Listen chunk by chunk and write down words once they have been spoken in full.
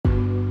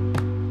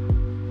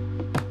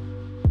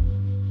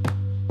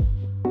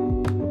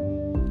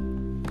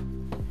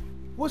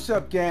What's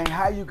up, gang?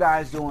 How you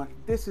guys doing?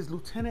 This is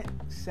Lt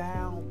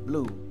Sal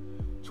Blue,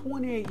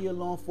 28-year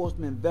law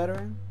enforcement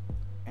veteran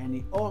and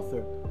the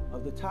author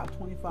of the top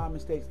 25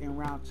 mistakes en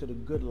route to the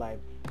good life,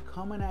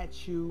 coming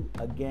at you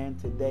again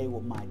today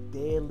with my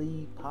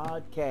daily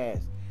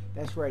podcast.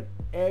 That's right,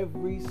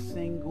 every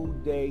single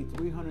day,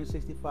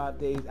 365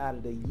 days out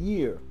of the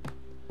year,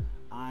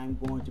 I'm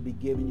going to be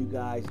giving you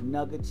guys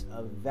nuggets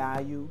of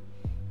value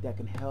that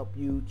can help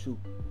you to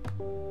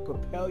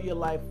propel your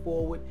life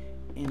forward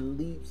in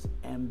leaps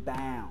and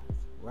bounds,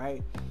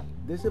 right?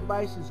 This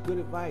advice is good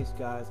advice,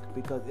 guys,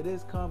 because it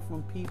has come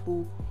from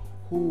people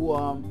who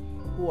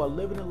are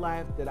living a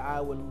life that I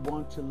would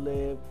want to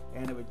live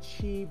and have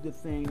achieved the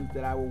things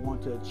that I would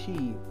want to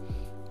achieve.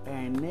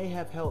 And they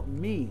have helped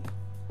me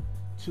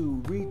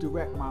to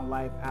redirect my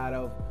life out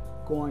of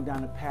going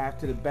down the path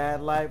to the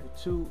bad life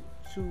to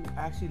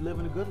actually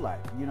living a good life,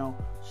 you know?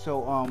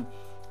 So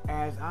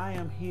as I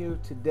am here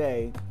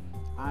today,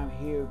 I'm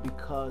here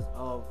because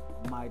of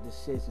my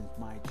decisions,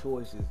 my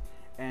choices,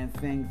 and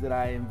things that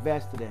I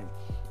invested in.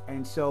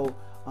 And so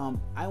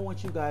I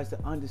want you guys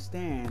to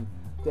understand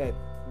that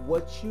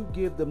what you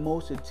give the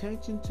most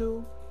attention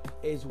to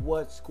is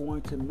what's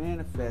going to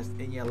manifest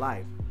in your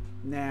life.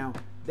 Now,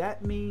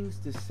 that means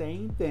the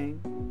same thing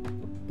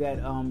that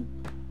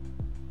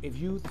if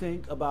you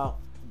think about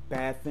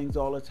bad things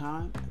all the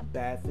time,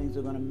 bad things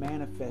are going to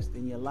manifest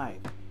in your life.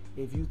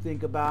 If you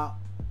think about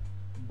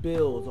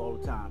bills all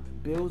the time,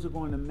 bills are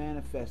going to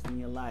manifest in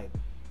your life.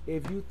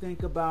 If you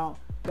think about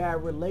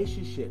bad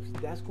relationships,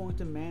 that's going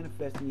to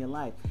manifest in your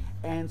life.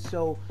 And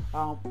so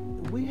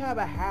we have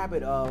a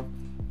habit of,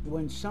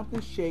 when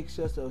something shakes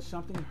us or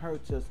something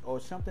hurts us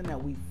or something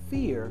that we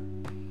fear,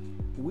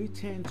 we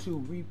tend to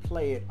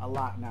replay it a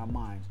lot in our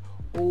minds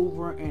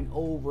over and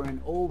over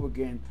and over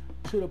again,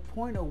 to the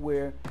point of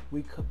where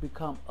we could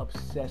become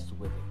obsessed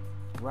with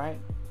it, right?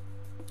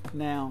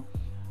 Now,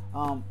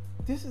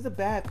 this is a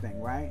bad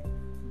thing, right?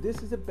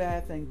 This is a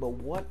bad thing, but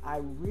what I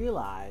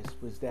realized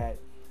was that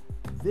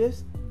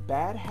this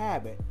bad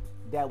habit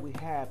that we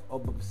have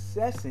of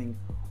obsessing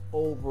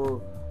over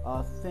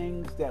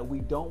things that we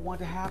don't want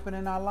to happen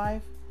in our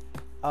life,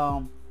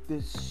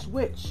 the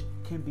switch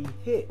can be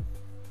hit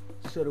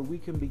so that we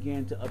can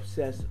begin to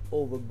obsess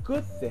over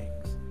good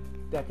things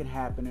that can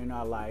happen in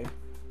our life,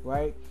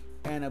 right?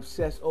 And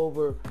obsess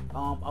over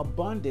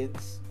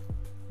abundance,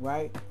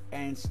 right?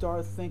 And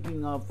start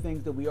thinking of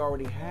things that we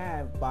already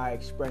have by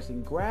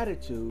expressing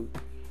gratitude.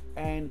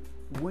 And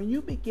when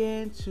you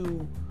begin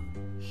to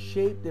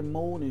shape and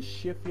mold and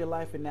shift your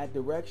life in that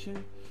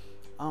direction,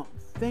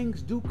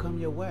 things do come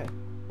your way,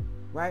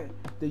 right?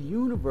 The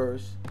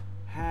universe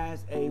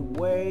has a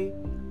way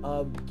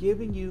of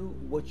giving you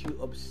what you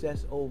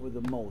obsess over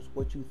the most,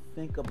 what you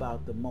think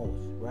about the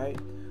most, right?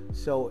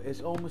 So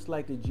it's almost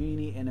like the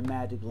genie in a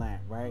magic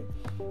lamp, right?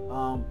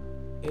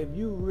 If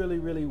you really,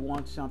 really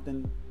want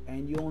something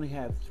and you only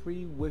have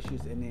 3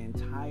 wishes in the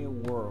entire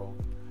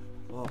world,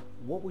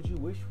 what would you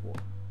wish for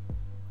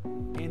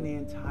in the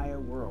entire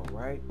world,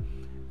 right?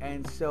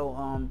 And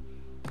so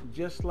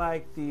just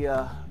like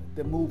the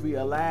movie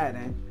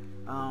Aladdin,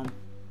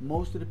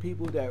 most of the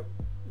people that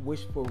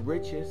wish for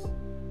riches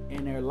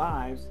in their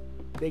lives,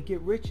 they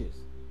get riches,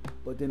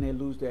 but then they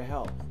lose their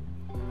health,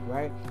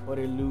 right? Or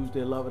they lose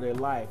their love of their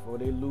life, or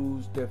they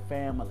lose their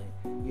family,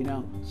 you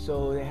know?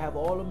 So they have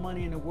all the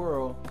money in the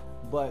world,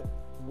 but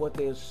what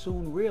they'll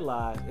soon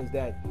realize is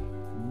that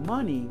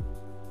money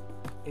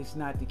is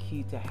not the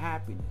key to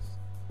happiness.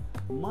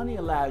 Money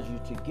allows you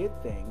to get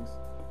things,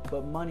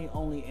 but money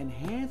only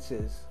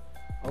enhances,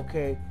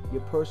 okay,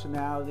 your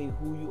personality,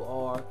 who you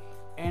are,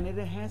 and it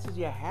enhances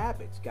your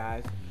habits,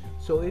 guys.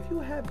 So if you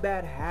have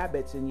bad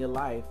habits in your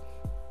life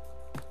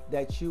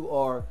that you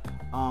are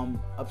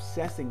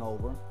obsessing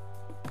over,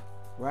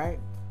 right,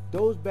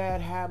 those bad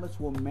habits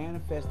will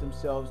manifest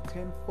themselves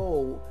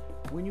tenfold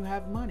when you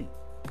have money.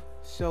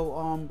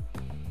 So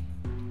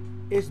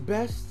it's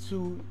best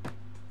to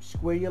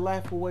square your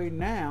life away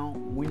now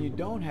when you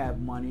don't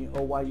have money,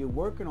 or while you're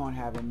working on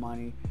having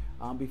money,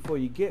 before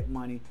you get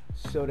money,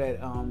 so that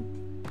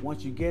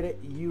once you get it,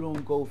 you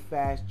don't go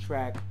fast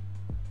track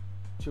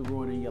to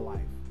ruining your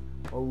life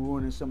or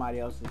ruining somebody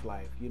else's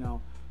life, you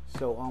know?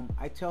 So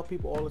I tell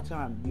people all the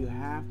time, you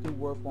have to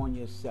work on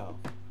yourself.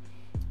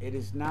 It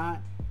is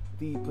not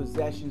the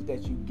possessions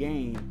that you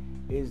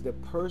gain, it is the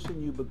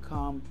person you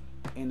become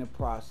in the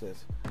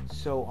process.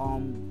 So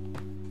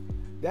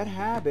that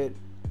habit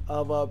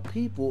of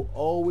people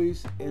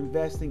always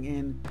investing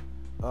in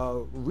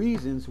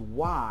reasons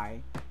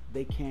why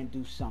they can't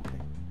do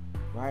something,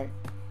 right?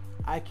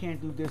 I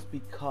can't do this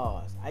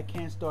because. I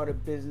can't start a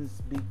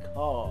business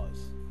because,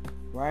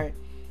 right?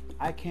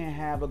 I can't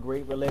have a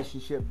great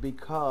relationship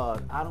because.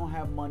 I don't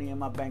have money in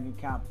my bank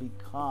account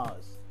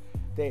because.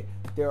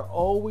 They're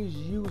always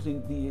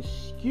using the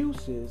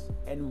excuses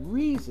and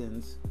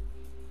reasons,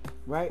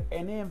 right?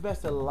 And they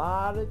invest a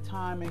lot of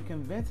time in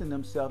convincing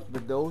themselves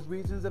that those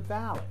reasons are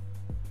valid.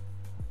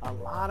 A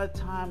lot of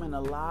time and a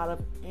lot of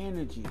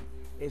energy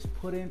is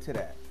put into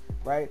that.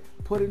 right?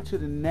 Put into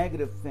the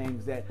negative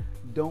things that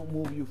don't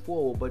move you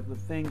forward, but the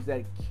things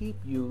that keep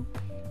you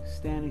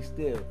standing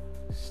still,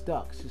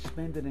 stuck,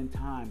 suspended in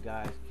time,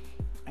 guys.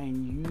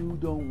 And you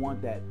don't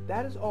want that.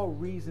 That is all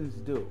reasons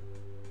do,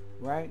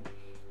 right?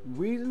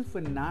 Reasons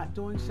for not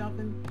doing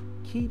something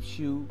keeps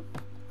you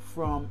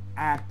from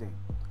acting.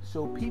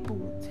 So people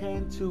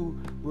tend to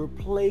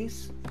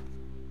replace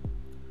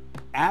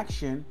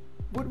action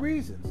with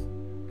reasons,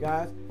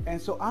 guys.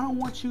 And so I don't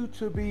want you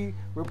to be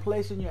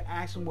replacing your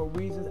action with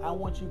reasons. I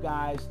want you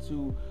guys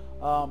to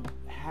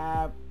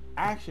have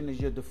action as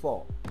your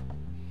default.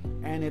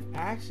 And if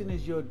action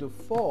is your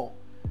default,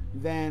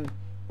 then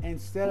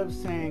instead of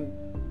saying,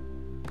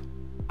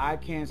 I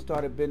can't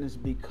start a business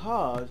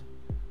because,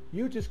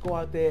 you just go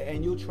out there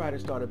and you'll try to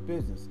start a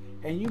business.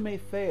 And you may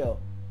fail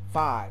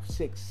 5,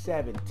 6,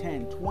 7,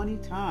 10, 20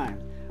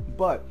 times.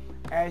 But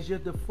as your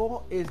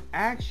default is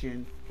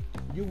action,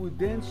 you will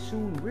then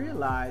soon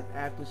realize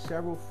after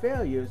several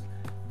failures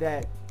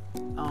that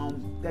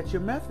that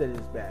your method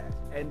is bad,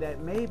 and that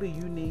maybe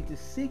you need to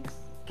seek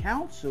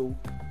counsel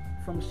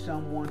from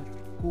someone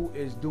who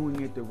is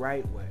doing it the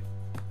right way.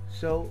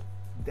 So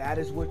that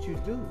is what you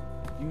do.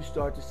 You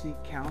start to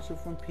seek counsel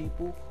from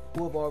people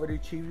who have already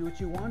achieved what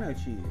you want to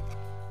achieve.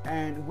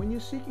 And when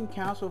you're seeking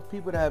counsel of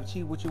people that have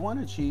achieved what you want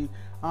to achieve,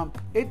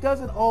 it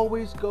doesn't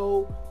always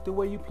go the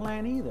way you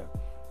plan either,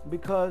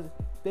 because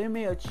they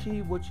may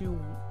achieve what you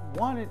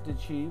wanted to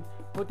achieve,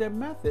 but their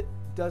method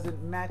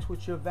doesn't match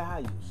with your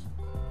values.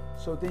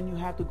 So then you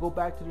have to go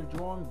back to the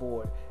drawing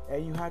board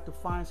and you have to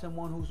find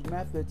someone whose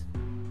methods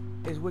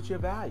is with your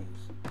values,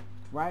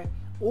 right?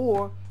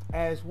 Or,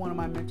 as one of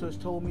my mentors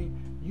told me,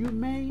 you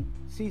may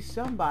see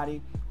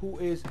somebody who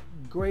is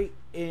great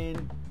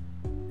in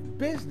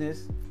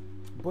business,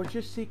 but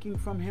you're seeking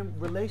from him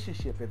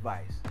relationship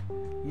advice,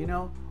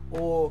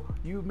 or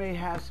you may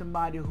have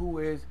somebody who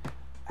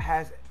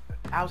has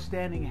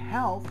outstanding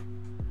health,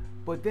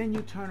 but then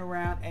you turn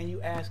around and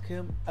you ask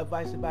him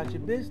advice about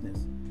your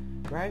business,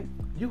 right?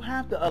 You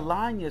have to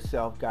align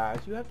yourself, guys.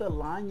 You have to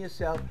align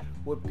yourself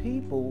with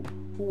people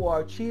who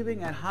are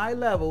achieving at high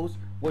levels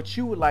what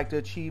you would like to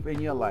achieve in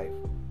your life.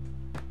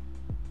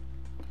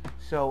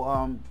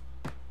 So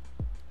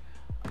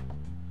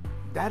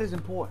that is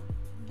important.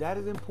 That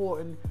is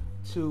important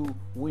to,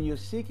 when you're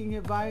seeking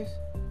advice,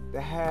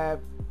 to have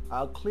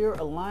a clear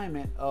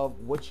alignment of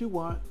what you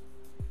want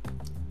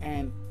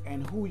and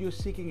who you're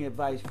seeking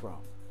advice from,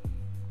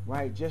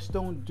 right? Just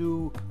don't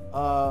do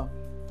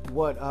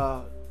what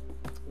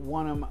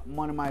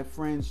one of my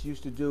friends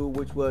used to do,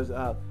 which was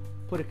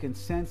put a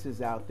consensus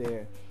out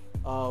there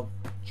of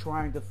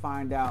trying to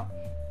find out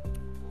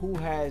who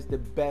has the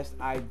best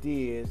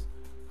ideas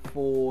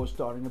for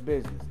starting a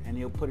business, and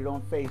he'll put it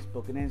on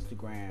Facebook and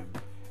Instagram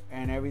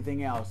and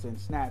everything else, and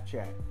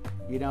Snapchat,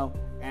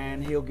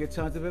 and he'll get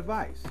tons of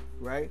advice,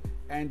 right?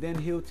 And then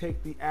he'll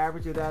take the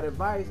average of that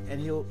advice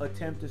and he'll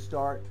attempt to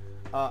start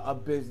a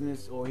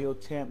business, or he'll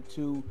attempt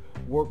to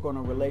work on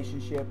a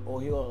relationship,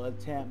 or he'll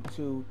attempt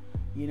to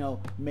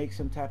make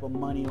some type of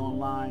money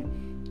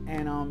online,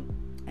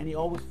 and he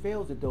always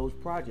fails at those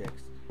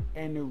projects.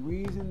 And the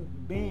reason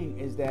being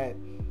is that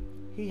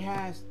he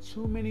has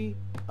too many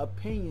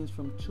opinions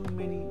from too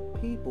many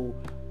people,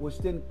 which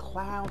then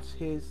clouds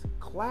his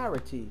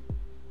clarity,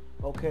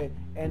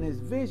 and his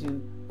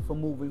vision for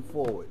moving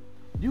forward.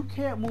 You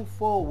can't move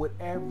forward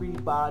with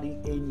everybody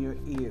in your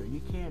ear.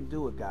 You can't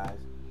do it, guys.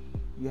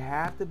 You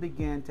have to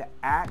begin to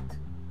act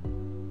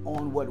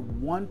on what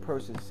one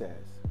person says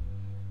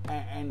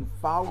and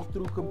follow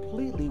through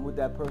completely what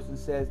that person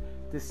says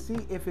to see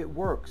if it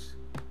works.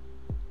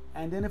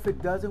 And then if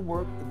it doesn't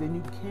work, then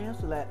you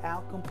cancel that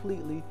out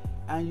completely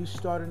and you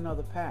start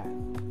another path,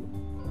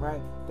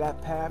 right? That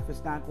path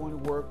is not going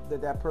to work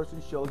that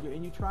person showed you,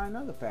 and you try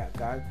another path,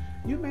 guys.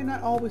 You may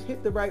not always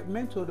hit the right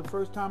mentor the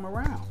first time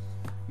around.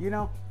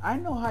 I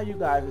know how you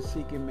guys are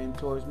seeking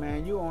mentors,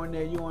 man. You're on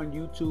there, you're on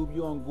YouTube,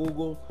 you're on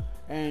Google,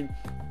 and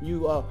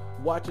you are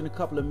watching a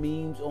couple of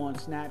memes on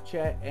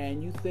Snapchat,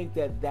 and you think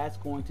that that's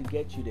going to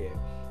get you there.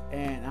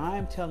 And I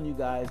am telling you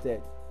guys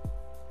that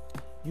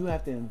you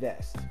have to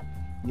invest.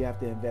 You have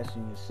to invest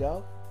in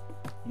yourself.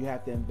 You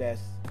have to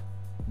invest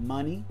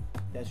money.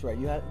 That's right.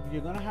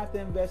 You're going to have to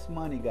invest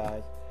money,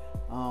 guys.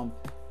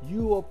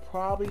 You are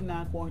probably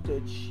not going to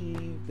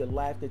achieve the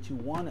life that you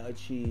want to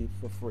achieve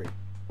for free.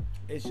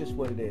 It's just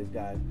what it is,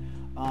 guys.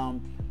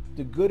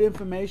 The good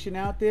information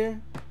out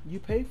there, you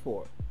pay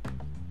for it.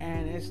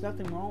 And there's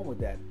nothing wrong with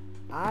that.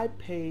 I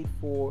paid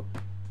for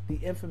the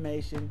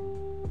information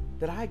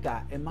that I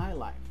got in my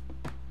life,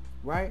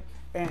 right?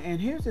 And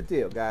here's the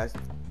deal, guys.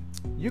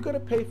 You're going to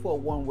pay for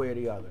it one way or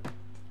the other,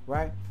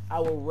 right? I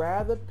would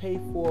rather pay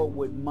for it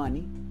with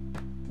money,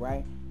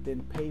 right,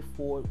 than pay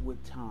for it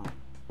with time,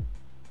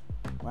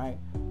 right?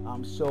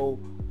 So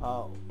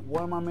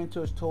one of my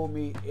mentors told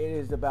me it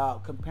is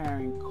about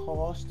comparing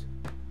cost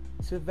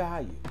to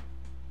value,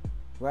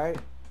 right?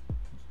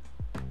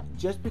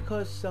 Just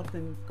because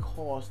something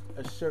costs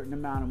a certain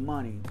amount of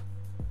money,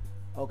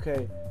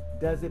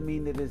 doesn't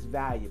mean that it's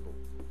valuable,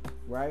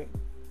 right?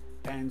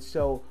 And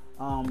so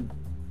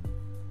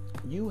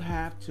you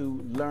have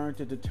to learn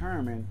to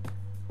determine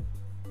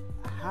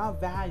how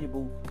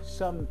valuable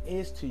something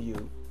is to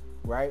you,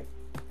 right?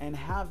 And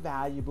how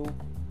valuable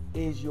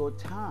is your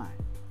time.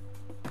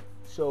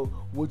 So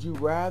would you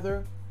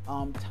rather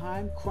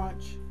time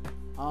crunch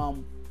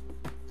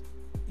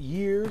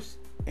years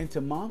into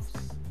months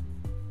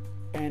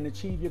and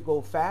achieve your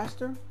goal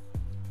faster?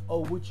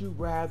 Or would you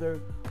rather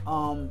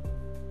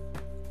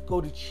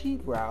go the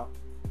cheap route,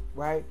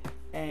 right?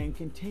 And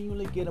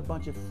continually get a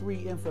bunch of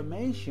free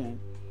information,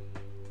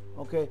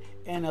 okay,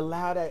 and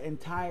allow that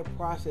entire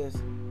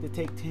process to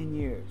take 10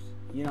 years.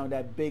 You know,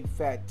 that big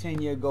fat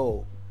 10-year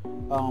goal.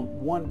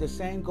 The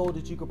same goal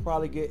that you could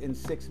probably get in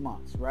 6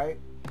 months, right?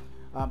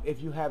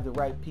 If you have the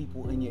right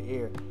people in your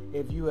ear,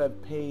 if you have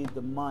paid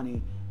the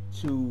money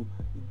to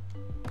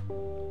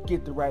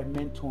get the right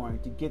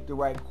mentoring, to get the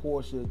right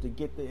courses, to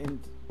get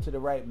into the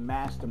right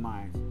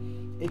masterminds,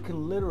 it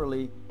can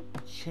literally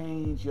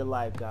change your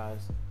life,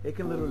 guys. It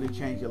can literally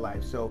change your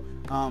life. So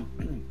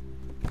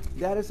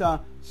that is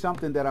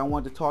something that I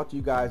wanted to talk to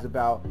you guys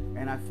about,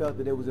 and I felt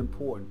that it was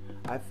important.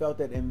 I felt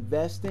that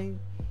investing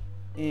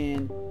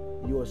in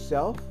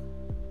yourself,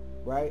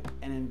 right,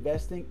 and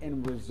investing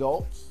in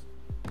results,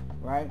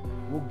 right,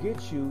 will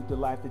get you the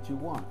life that you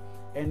want.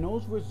 And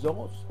those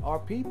results are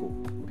people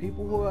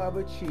who have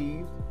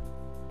achieved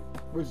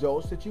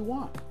results that you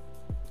want.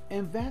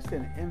 Invest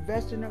in it.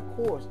 Invest in their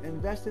course.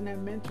 Invest in their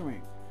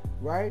mentoring,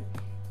 right?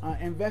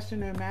 Invest in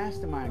their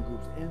mastermind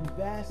groups.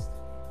 Invest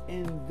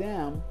in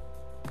them,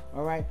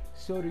 all right,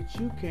 so that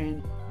you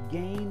can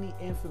gain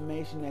the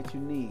information that you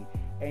need.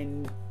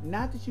 And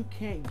not that you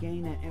can't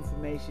gain that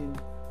information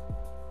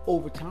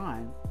over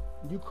time.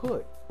 You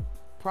could,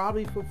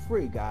 probably for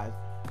free, guys.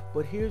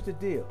 But here's the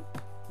deal,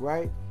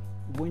 right?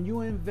 When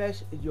you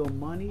invest your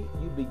money,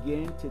 you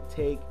begin to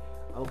take,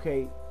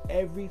 okay,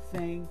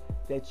 everything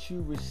that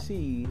you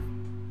receive,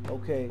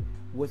 okay,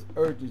 with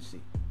urgency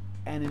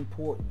and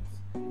importance.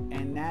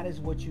 And that is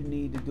what you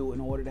need to do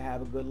in order to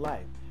have a good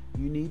life.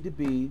 You need to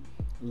be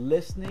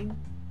listening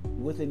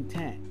with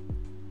intent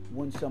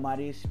when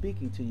somebody is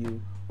speaking to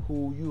you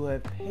who you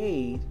have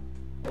paid,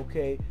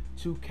 okay,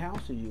 to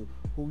counsel you,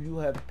 who you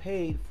have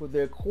paid for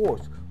their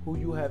course, who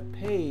you have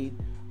paid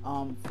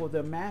for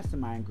their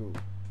mastermind group.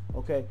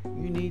 Okay,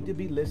 you need to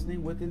be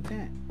listening with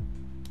intent.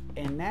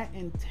 And that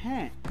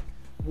intent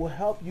will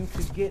help you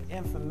to get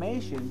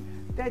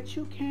information that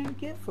you can't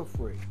get for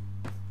free.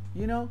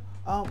 You know,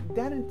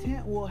 that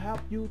intent will help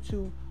you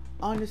to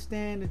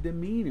understand the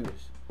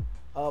demeanors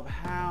of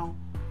how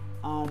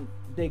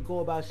they go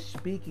about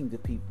speaking to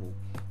people,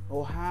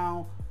 or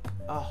how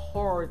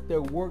hard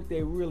their work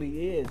they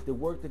really is, the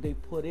work that they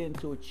put in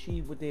to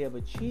achieve what they have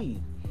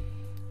achieved.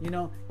 You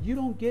know, you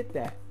don't get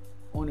that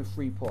on the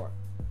free part.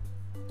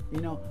 You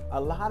know, a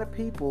lot of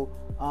people,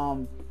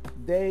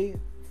 they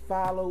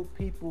follow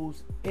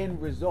people's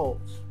end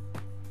results,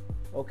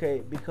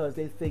 okay, because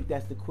they think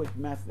that's the quick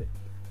method.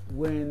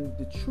 When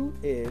the truth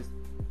is,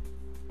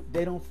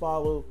 they don't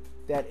follow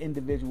that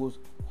individual's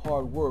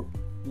hard work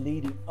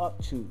leading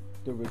up to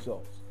the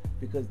results,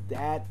 because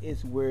that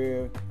is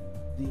where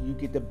you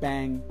get the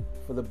bang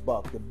for the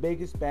buck. The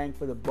biggest bang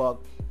for the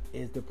buck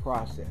is the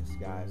process,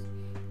 guys.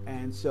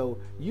 And so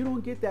you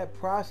don't get that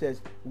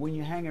process when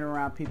you're hanging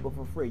around people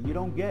for free. You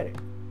don't get it,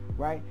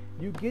 right?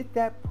 You get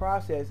that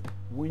process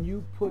when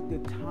you put the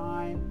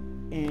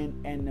time in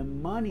and the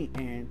money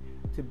in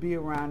to be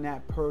around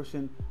that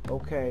person,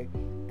 okay,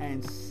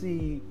 and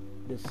see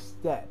the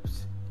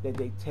steps that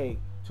they take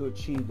to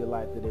achieve the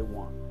life that they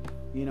want.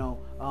 You know,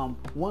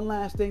 one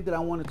last thing that I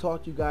want to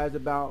talk to you guys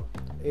about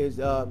is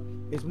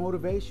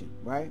motivation,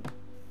 right?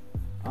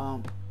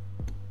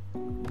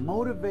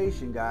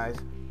 Motivation, guys.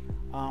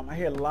 I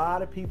hear a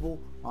lot of people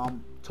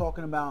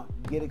talking about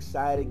get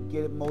excited,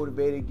 get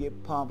motivated,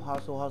 get pumped,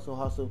 hustle, hustle,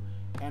 hustle.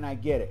 And I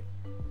get it.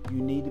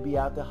 You need to be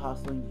out there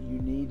hustling. You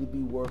need to be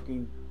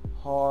working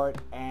hard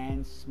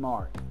and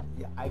smart.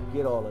 Yeah, I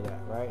get all of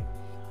that, right?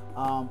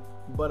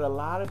 But a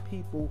lot of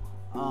people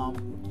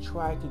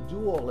try to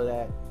do all of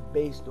that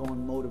based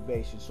on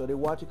motivation. So they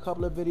watch a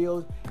couple of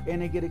videos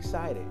and they get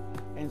excited.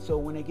 And so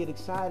when they get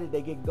excited,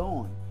 they get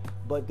going.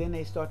 But then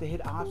they start to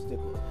hit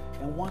obstacles.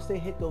 And once they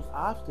hit those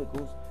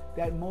obstacles,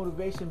 that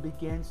motivation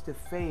begins to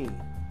fade.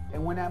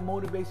 And when that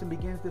motivation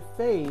begins to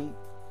fade,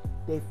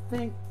 they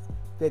think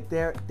that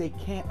they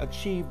can't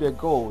achieve their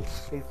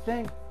goals. They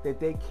think that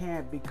they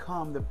can't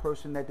become the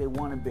person that they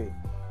want to be,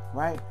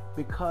 right?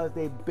 Because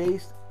they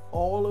based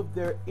all of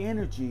their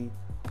energy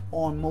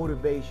on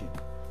motivation.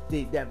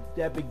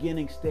 That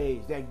beginning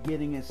stage, that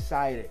getting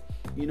excited.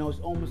 You know, it's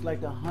almost like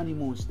the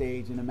honeymoon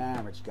stage in a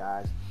marriage,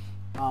 guys.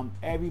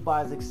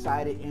 Everybody's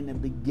excited in the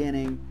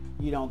beginning,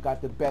 you know,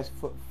 got the best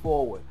foot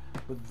forward.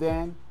 But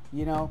then,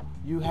 you know,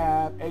 you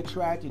have a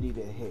tragedy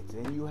that hits,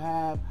 and you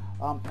have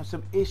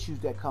some issues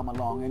that come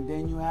along, and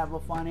then you have a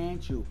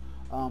financial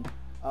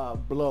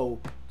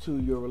blow to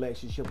your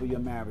relationship or your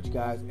marriage,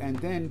 guys. And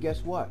then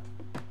guess what?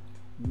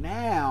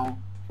 Now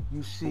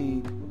you see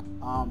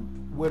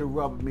where the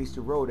rubber meets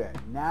the road at.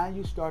 Now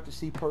you start to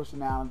see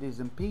personalities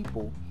and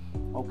people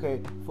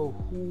okay, for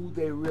who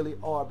they really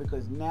are,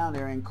 because now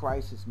they're in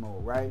crisis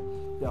mode, right?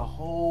 The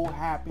whole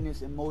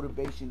happiness and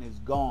motivation is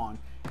gone,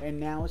 and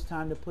now it's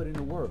time to put in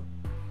the work,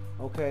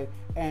 okay?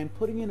 And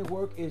putting in the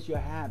work is your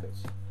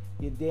habits,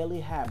 your daily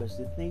habits,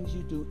 the things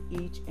you do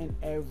each and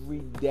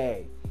every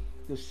day,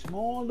 the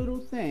small little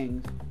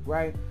things,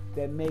 right,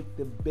 that make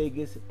the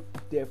biggest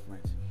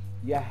difference.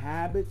 Your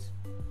habits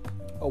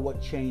are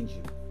what change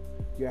you.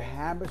 Your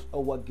habits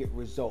are what get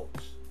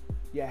results.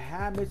 Your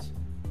habits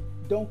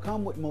don't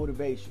come with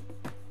motivation.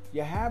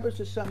 Your habits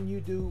are something you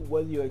do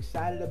whether you're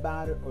excited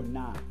about it or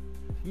not.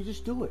 You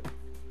just do it.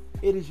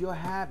 It is your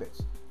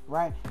habits,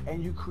 right?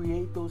 And you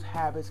create those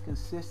habits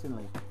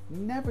consistently.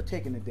 Never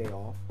taking a day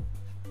off.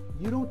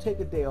 You don't take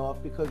a day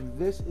off because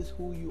this is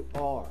who you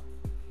are,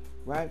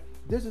 right?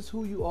 This is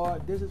who you are.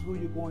 This is who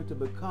you're going to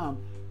become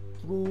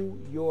through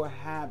your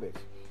habits.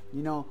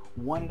 You know,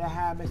 one of the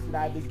habits that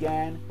I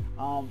began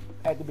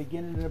at the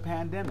beginning of the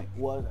pandemic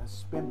was a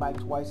spin bike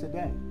twice a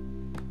day.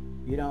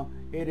 You know,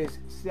 it is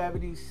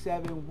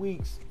 77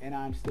 weeks and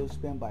I'm still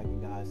spin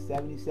biking, guys.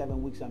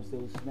 77 weeks I'm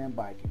still spin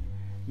biking.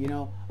 You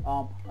know,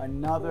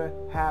 another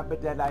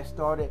habit that I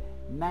started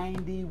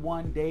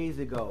 91 days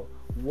ago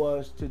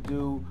was to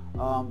do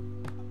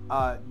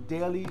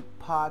daily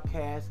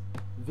podcast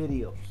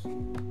videos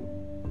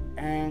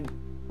and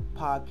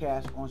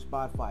podcasts on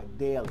Spotify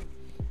daily.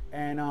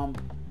 And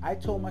I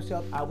told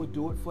myself I would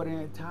do it for the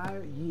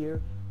entire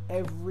year,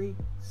 every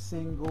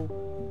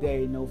single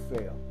day, no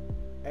fail.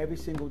 Every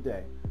single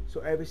day. So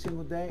every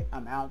single day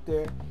I'm out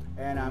there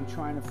and I'm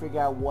trying to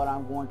figure out what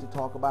I'm going to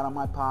talk about on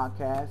my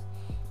podcast.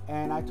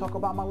 And I talk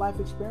about my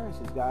life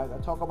experiences, guys. I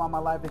talk about my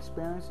life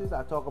experiences.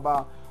 I talk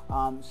about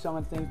some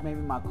of the things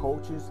maybe my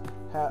coaches,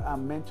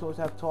 mentors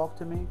have talked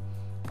to me.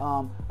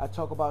 I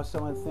talk about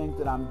some of the things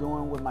that I'm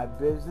doing with my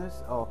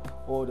business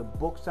or the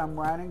books I'm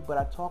writing, but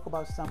I talk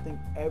about something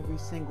every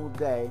single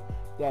day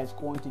that's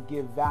going to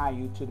give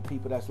value to the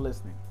people that's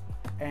listening.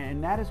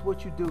 And that is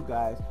what you do,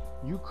 guys.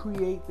 You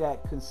create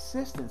that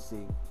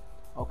consistency,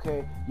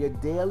 okay? Your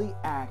daily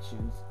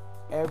actions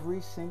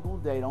every single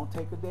day. Don't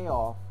take a day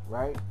off,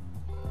 right?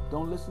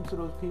 Don't listen to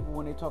those people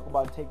when they talk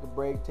about take a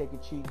break, take a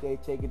cheat day,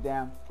 take it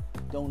down.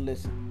 Don't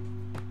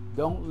listen.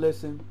 Don't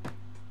listen.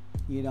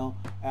 You know,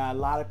 and a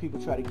lot of people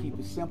try to keep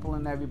it simple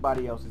in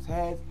everybody else's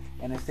heads,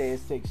 and they say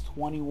it takes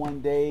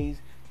 21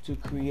 days to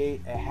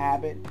create a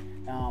habit.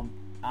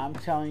 I'm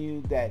telling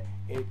you that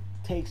it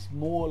takes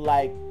more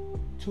like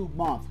 2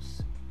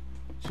 months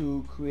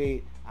to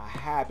create a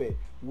habit,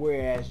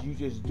 whereas you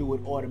just do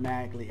it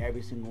automatically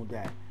every single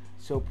day.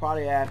 So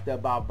probably after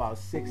about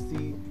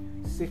 60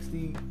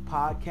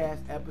 podcast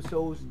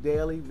episodes,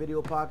 daily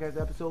video podcast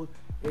episodes,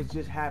 it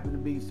just happened to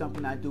be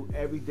something I do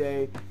every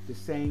day, the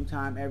same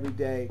time every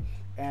day.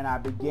 And I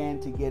began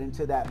to get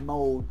into that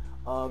mode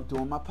of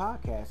doing my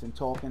podcast and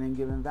talking and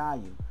giving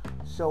value.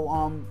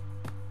 So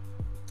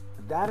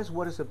that is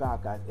what it's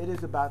about, guys. It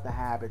is about the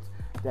habits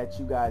that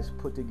you guys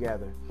put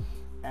together.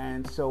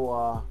 And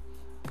so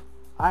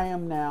I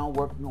am now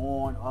working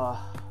on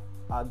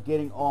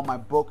getting all my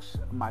books,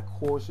 my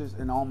courses,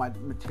 and all my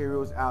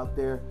materials out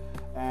there.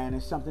 And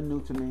it's something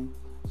new to me.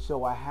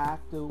 So I have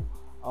to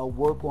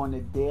work on the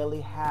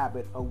daily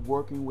habit of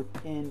working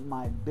within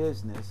my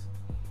business,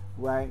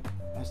 right?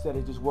 Instead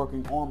of just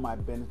working on my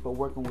business, but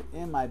working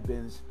within my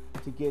business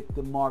to get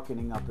the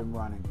marketing up and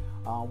running.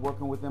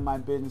 Working within my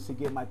business to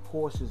get my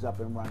courses up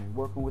and running.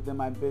 Working within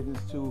my business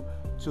to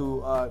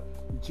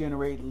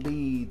generate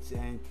leads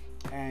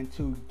and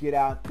to get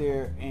out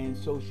there in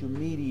social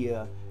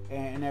media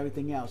and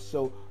everything else.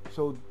 So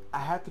I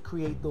have to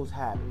create those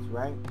habits,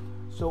 right?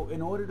 So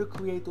in order to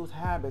create those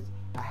habits,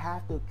 I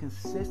have to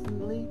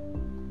consistently,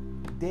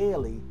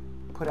 daily,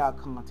 put out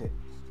content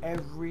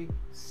every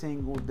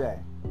single day,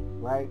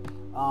 right?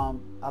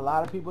 A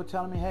lot of people are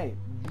telling me, hey,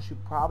 you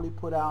should probably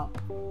put out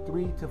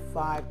 3 to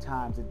 5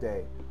 times a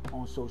day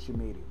on social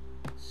media.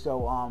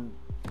 So I'm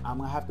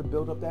gonna have to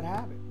build up that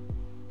habit.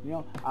 You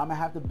know, I'm gonna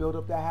have to build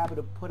up that habit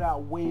to put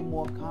out way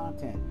more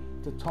content,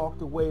 to talk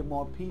to way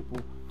more people,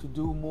 to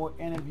do more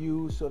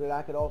interviews, so that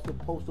I could also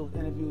post those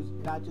interviews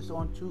not just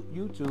on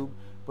YouTube,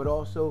 but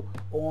also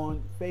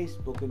on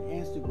Facebook and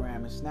Instagram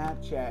and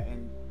Snapchat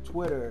and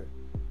Twitter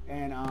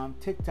and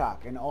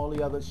TikTok and all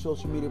the other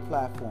social media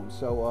platforms.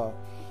 So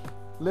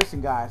listen,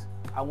 guys,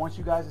 I want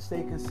you guys to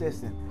stay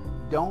consistent.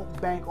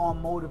 Don't bank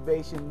on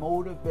motivation.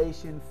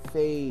 Motivation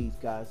fades,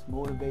 guys.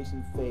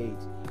 Motivation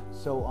fades.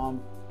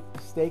 So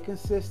stay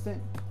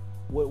consistent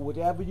with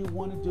whatever you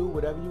want to do,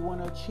 whatever you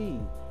want to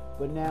achieve.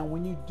 But now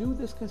when you do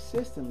this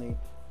consistently,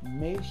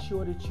 make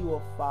sure that you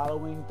are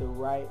following the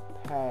right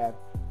path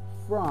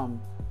from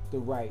the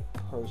right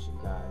person,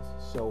 guys.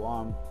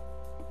 So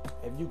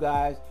if you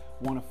guys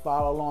want to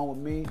follow along with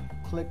me,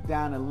 click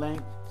down the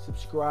link,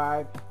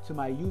 subscribe to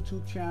my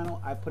YouTube channel.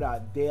 I put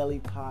out daily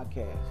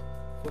podcasts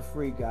for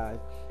free, guys.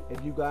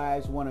 If you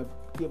guys want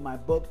to get my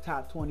book,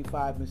 Top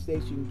 25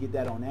 Mistakes, you can get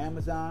that on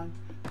Amazon,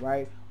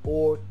 right?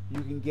 Or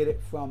you can get it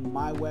from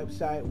my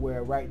website,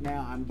 where right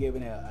now I'm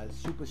giving a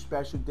super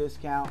special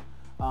discount,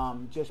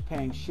 just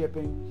paying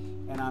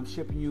shipping, and I'm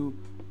shipping you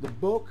the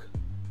book,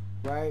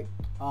 right,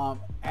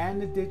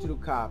 and the digital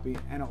copy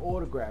and an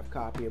autographed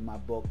copy of my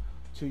book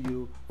to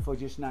you for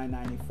just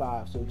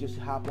 $9.95. So just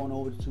hop on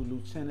over to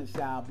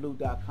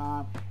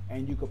LieutenantSalBlue.com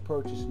and you can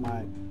purchase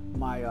my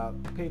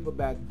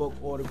paperback book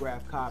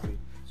autographed copy,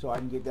 so I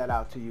can get that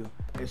out to you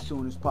as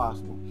soon as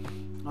possible.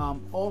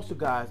 Also,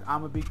 guys,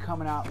 I'm gonna be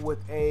coming out with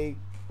a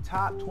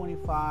top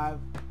 25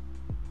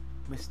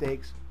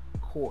 mistakes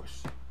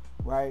course,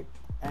 right?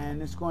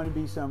 And it's going to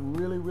be some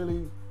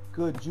really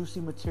good juicy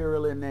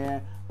material in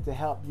there to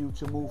help you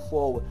to move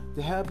forward,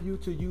 to help you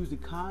to use the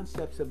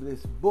concepts of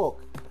this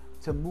book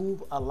to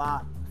move a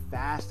lot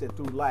faster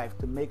through life,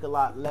 to make a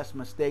lot less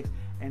mistakes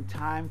and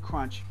time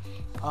crunch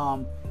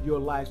your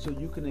life so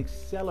you can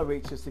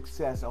accelerate your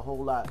success a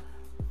whole lot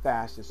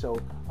faster. So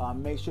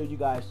make sure you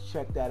guys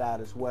check that out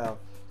as well.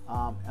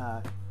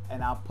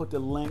 And I'll put the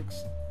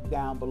links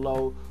down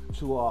below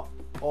to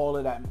all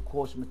of that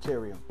course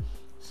material.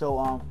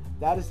 So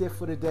that is it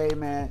for today,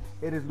 man.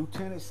 It is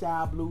Lieutenant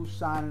Sal Blue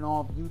signing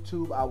off.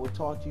 YouTube, I will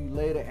talk to you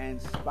later. And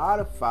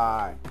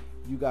Spotify,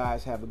 you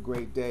guys have a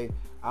great day.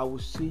 I will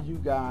see you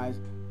guys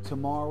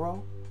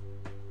tomorrow.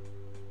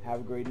 Have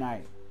a great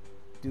night.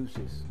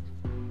 Deuces.